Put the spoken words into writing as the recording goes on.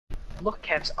Look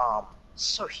Kev's arm.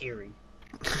 So hairy.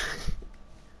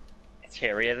 It's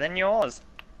hairier than yours.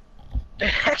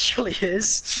 It actually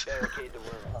is. Barricade the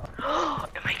room.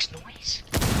 It makes noise.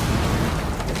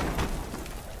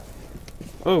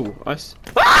 Oh,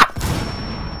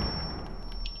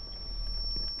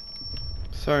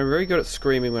 Sorry, I'm very good at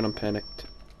screaming when I'm panicked.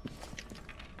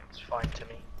 It's fine to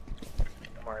me.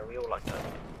 Don't worry, we all like that.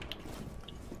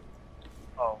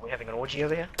 Oh, we're having an orgy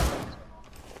over here?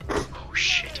 Oh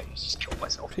shit, I just killed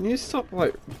myself. Can you stop,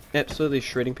 like, absolutely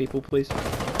shredding people, please?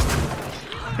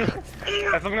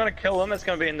 If I'm gonna kill him, it's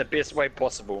gonna be in the best way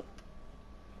possible.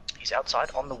 He's outside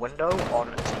on the window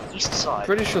on the east side.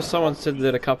 Pretty sure someone said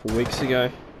that a couple weeks ago.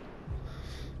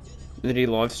 That he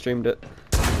live streamed it.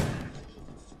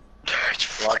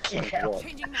 Fucking hell.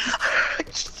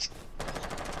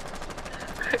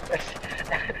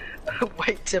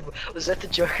 Wait, Tim, was that the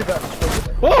joke about...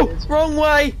 Whoa! Wrong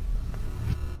way!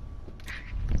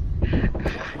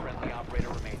 Friendly operator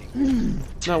remaining.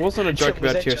 No, it wasn't a joke Tim,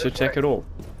 was about that TS joke attack right? at all.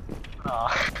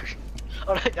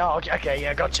 Oh, no, okay,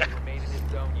 yeah, gotcha. Remain in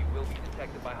this zone, you will be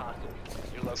detected by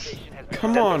hostiles. Your location has been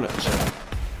Come on!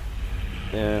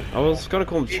 Yeah, I was gonna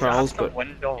call him Charles, but...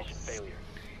 Window. failure.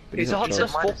 but He's not on the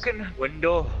Charles. fucking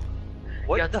window.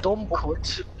 What Yeah, the dumb fuck?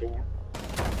 cunt. You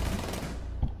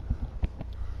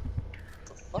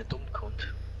dumb cunt.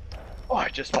 Oh, I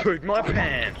just pooed my Secure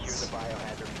pants. the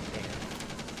biohazard container.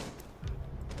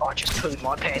 Oh, I just pooed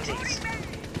my panties.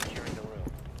 Securing the room.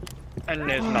 And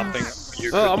there's nothing you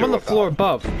Oh, could I'm do on the about floor it.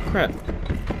 above. Crap.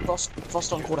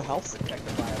 Frost on quarter health. Protect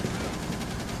the biohazard.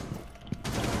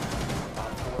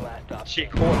 Op 4 last op She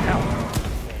standing. caught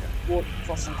help.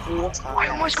 Frost on quarter. I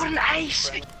almost got an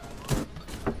ace!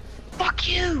 Fuck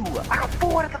you! I got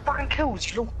 4 out of the fucking kills,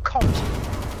 you little cunt!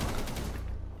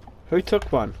 Who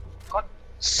took one? God,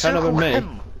 Kind of a circle me.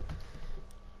 him!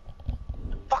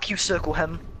 Fuck you, circle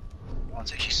him! Oh,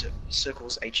 it's actually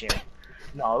circles HM.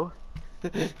 No.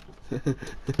 I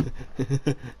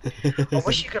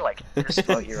wish you could, like, just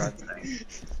vote your own thing.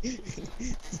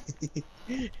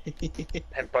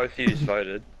 Have both of you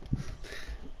voted.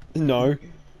 No.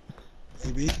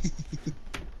 Maybe.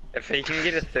 If he can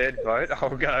get a third vote,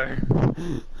 I'll go.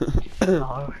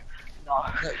 No. No.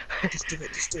 Just do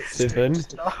it, just do it. 7,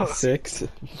 No. 6,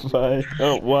 5,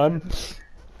 oh, 1.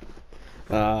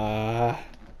 Oh.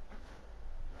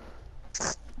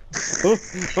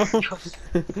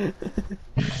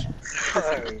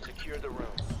 Secure the room.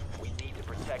 We need to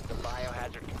protect the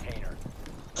biohazard container.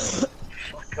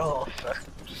 Fuck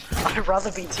off. I'd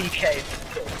rather be TK.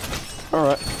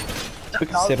 Alright. We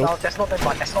can No, settle. no, that's not that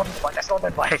bite, that's not that bite, that's not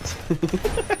that bite.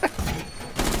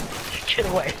 Get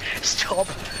away. Stop.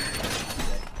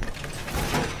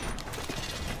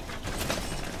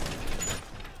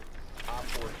 Op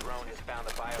 4 drone has found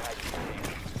the biohazard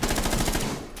container.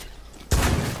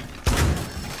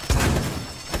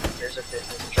 There's a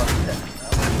drop there.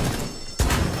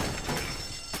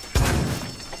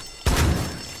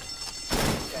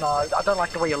 No, I don't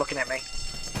like the way you're looking at me.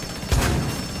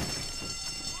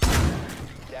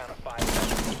 Down to 5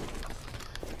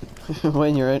 seconds.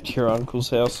 When you're at your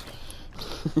uncle's house.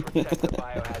 Protect the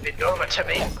biohazard Bend over to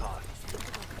me. at all costs.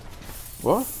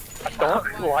 What? I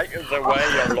don't like the way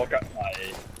you look at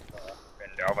me.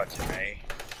 Bend over to me.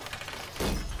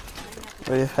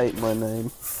 I hate my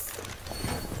name.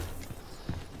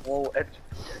 Well,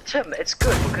 Tim, it's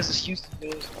good because it's used to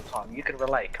memes all the time. You can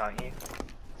relate, can't you?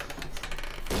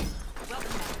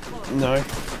 No. Well,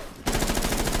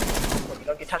 you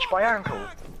don't get touched by your uncle.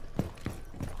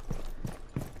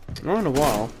 Not in a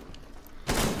while.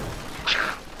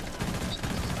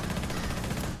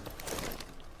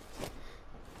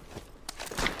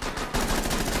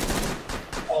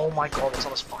 Oh my god, it's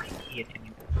on his fucking head.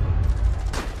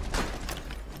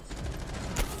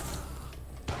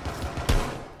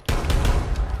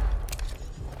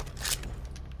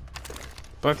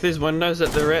 Both these windows that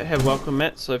they're at have welcome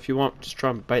mats, so if you want, just try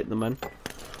and bait them in.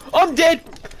 I'm dead!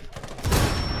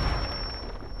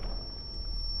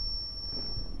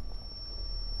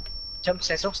 Tim,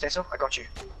 stand still, I got you.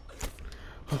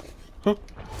 Huh?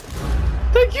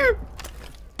 Thank you!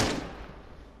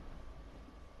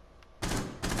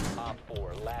 Op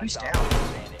 4 last Who's op down?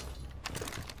 standing.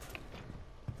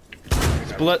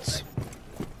 Splits.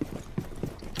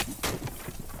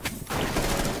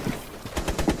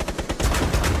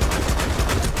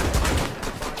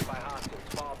 Spotted by hostiles.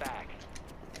 Fall back.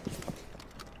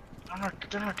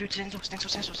 No, dude, stand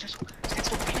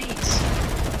still, please.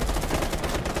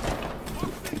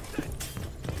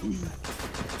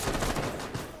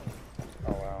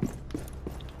 Oh wow.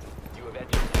 You have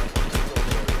entered the area.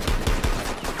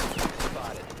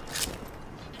 Spotted.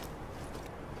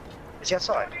 Is he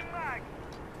outside?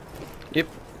 Yep.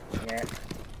 Yeah.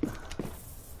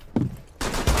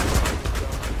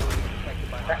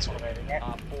 That's what I'm aiming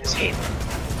at. It's him.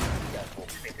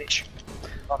 Bitch.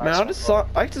 Oh, no, Man, it's not.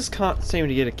 I just can't seem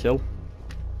to get a kill.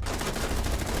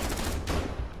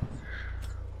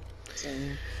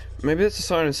 Maybe that's a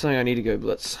sign of saying I need to go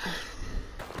blitz.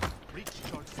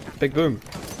 Big boom.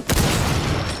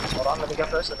 Hold on, let me go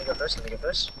first, let me go first, let me go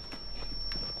first.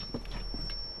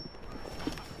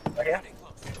 Right here.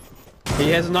 He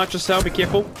has a nitro cell, be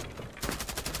careful.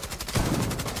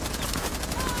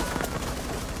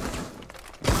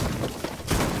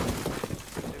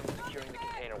 Securing the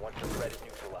container once the threat is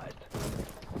neutralized.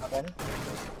 I'm in.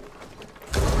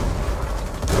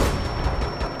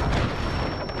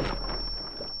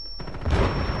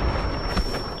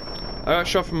 I got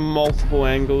shot from multiple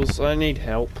angles. I need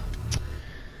help.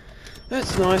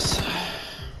 That's nice.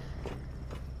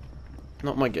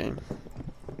 Not my game.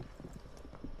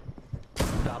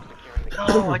 Stop securing the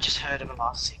Oh, I just heard him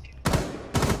last second.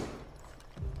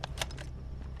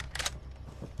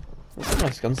 That's a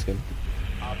nice gun skin.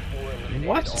 Op 4 eliminated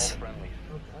What? all friendlies.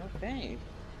 Okay.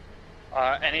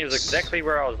 And he was exactly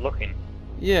where I was looking.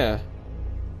 Yeah.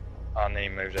 Oh, and then he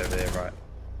moved over there, right?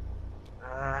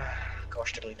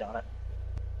 Gosh, diddly darn it.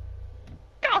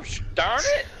 Gosh darn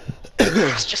it!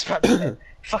 I was just about to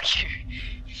fuck you.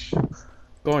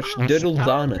 Gosh, diddle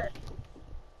darn it.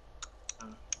 Gosh,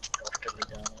 diddly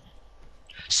darn it.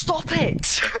 Stop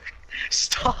it!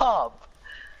 Stop!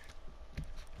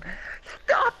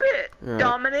 Stop it, Right.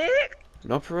 Dominic!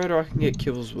 An operator I can get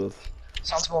kills with.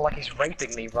 Sounds more like he's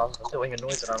raping me rather than doing a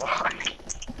noise that I like.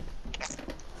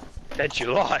 That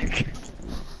you like?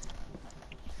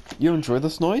 You enjoy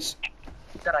this noise?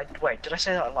 Wait, did I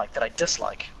say that I like? Did I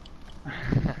dislike? Yeah,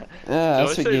 Did I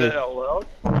that's say what you. that out loud?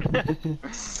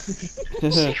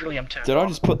 Secretly I'm turned Did I on.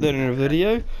 just put that in a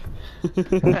video? You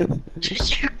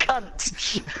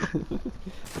cunt!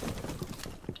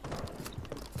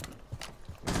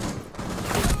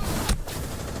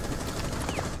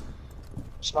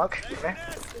 Smoke, okay.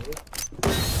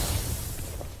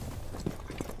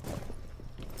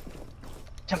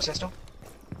 10% still.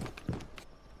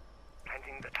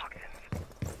 Planting the toxins.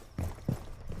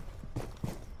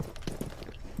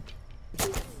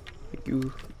 Thank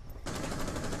you.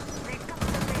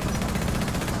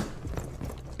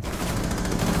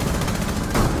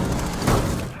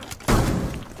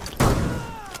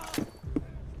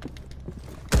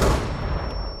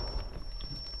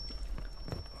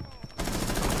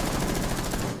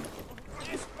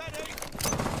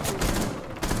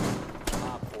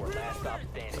 Op 4 last stop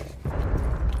standing.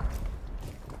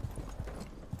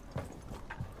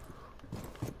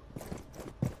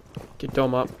 Get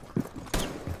Dom up.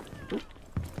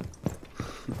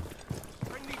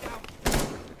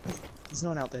 There's no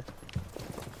one out there.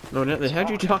 No, no, how'd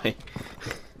you die?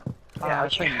 Yeah, I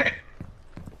jumped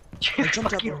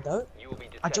out the you. window. You will be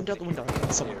I jumped out the window.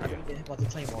 detected. Sorry, I didn't get hit by the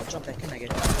claymore. I jumped back in again.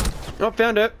 Oh,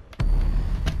 found it.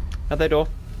 Out that door.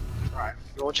 Right,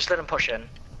 you'll just let him push in.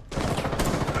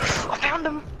 I found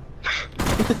him!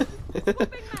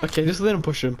 Okay, just let him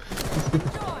push him.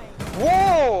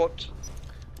 What?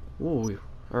 Ooh.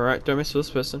 Alright, don't mess with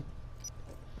this person.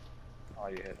 Oh,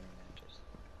 you hit him. Just...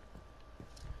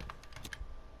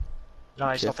 No,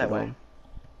 it's not that Careful, way.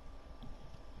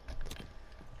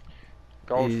 Dom.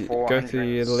 Gold You 400. go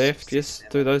to the left, yes,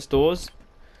 through those doors.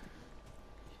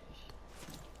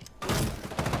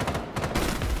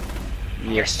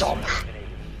 Yes, Dom.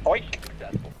 Oink!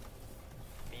 Successful.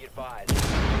 Be advised.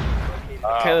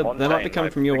 Caleb, they might be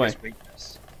coming from your way.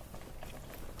 Weakness.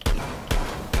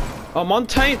 Oh,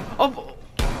 Montaigne! Oh,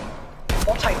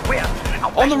 Montaigne, where?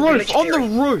 on the roof! On the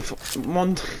roof!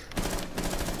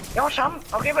 Yo, son,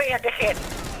 I'll give it you, dickhead.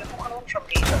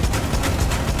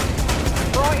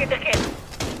 Throw you, dickhead.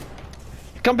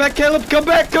 Come back, Caleb! Come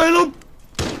back, Caleb!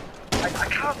 I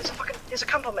can't, there's a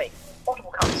cunt on me.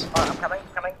 Multiple cunts. Alright, I'm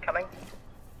coming.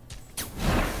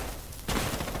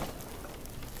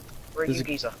 Where are There's you, a-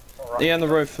 geezer? Alright. Yeah, on the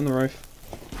roof,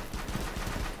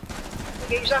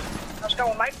 Geezer, how's it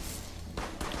going, mate?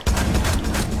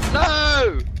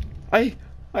 No! I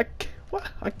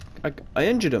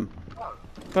injured him.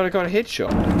 But I got a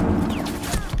headshot.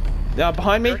 Now,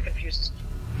 behind me. Very confused.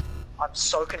 I'm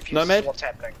so confused Nomad? as to what's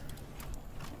happening.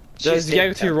 There's She's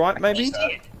Jaeger dead, to your right, maybe? She's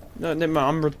dead. No, never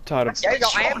mind, I'm retarded. Jaeger,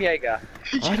 I am Jaeger.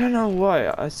 I don't know why.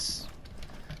 I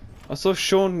saw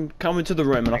Sean come into the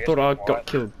room and I thought I got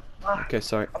killed. Ah, Okay,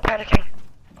 sorry. I'm panicking.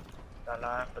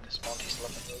 No, but this Monty's still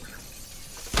on the move.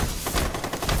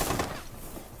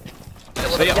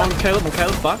 So yeah, on Caleb,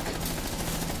 buck.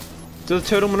 Do the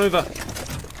turtle maneuver.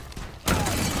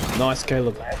 Nice,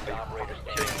 Caleb. Last operator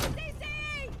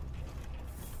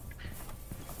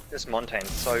This Montaigne's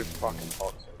so fucking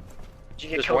toxic. Did you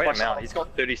get Just killed wait by him out. someone? He's got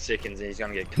 30 seconds and he's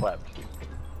gonna get clapped.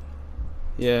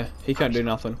 Yeah, he can't do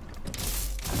nothing.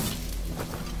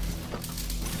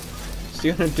 Is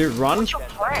he gonna do run? What's your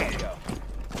plan? 5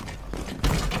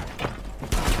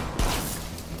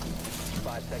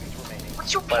 seconds remaining.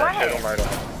 What's your Play that turtle plan? mode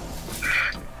on.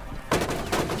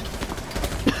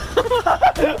 Time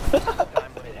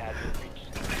limit has been reached.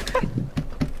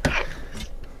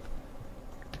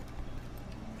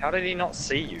 How did he not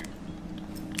see you?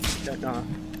 Don't know.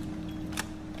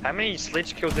 How many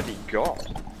sledge kills have he got?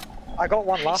 I got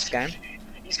one last game.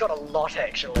 He's got a lot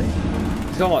actually.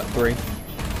 He's got like 3.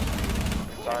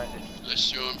 Sorry, Let's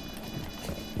show him.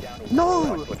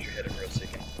 No! I thought you had it for a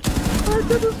second. I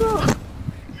did as well.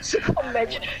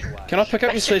 Imagine. Can I pick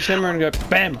up your sledgehammer and go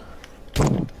BAM?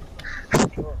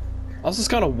 I was just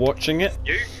kind of watching it.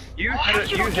 You Why hit did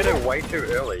it. you You not hit do it way too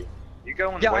early. You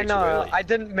go on Yeah, way I know. too early. I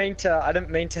didn't mean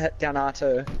to hit down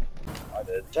R2. I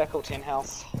did. Jackal 10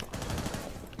 health.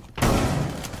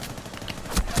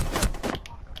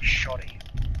 Shoddy.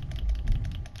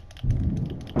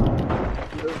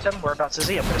 Moved him, whereabouts is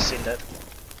he? I'm gonna send it.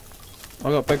 I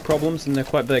got big problems and they're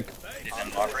quite big. He's in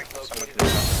library. Someone can do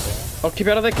something. Oh, keep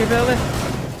out of there, keep out of there.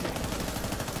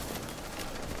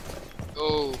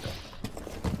 Oh,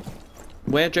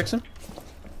 Where, Jackson?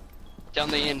 down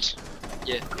the end.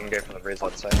 Yeah, You can go from the res,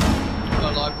 I'd say.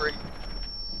 library.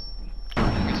 I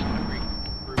think it's a library.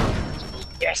 It's called.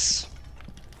 Yes!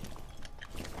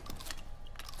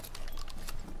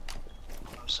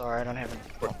 I'm sorry, I don't have a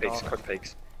Quick peeks, quick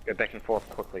peeks. Go back and forth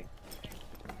quickly.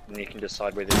 And you can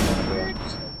decide whether you want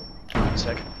to go. 1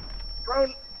 second.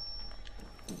 Run!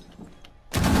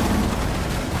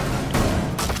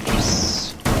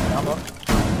 Yes! Number.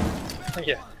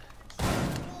 Yeah.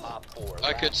 Op 4.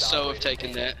 I could so have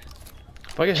taken that.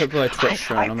 If I get hit by a Twitch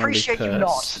shot, I I'm gonna be appreciate you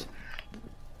not. pissed.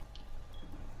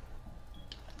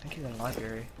 I think he's in the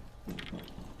library.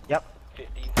 Yep.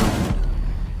 15.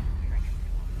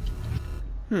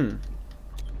 Hmm.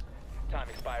 Time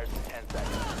expires in 10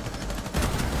 seconds.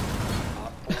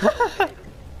 Op 4 eliminated.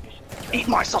 Mission Eat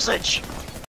my sausage!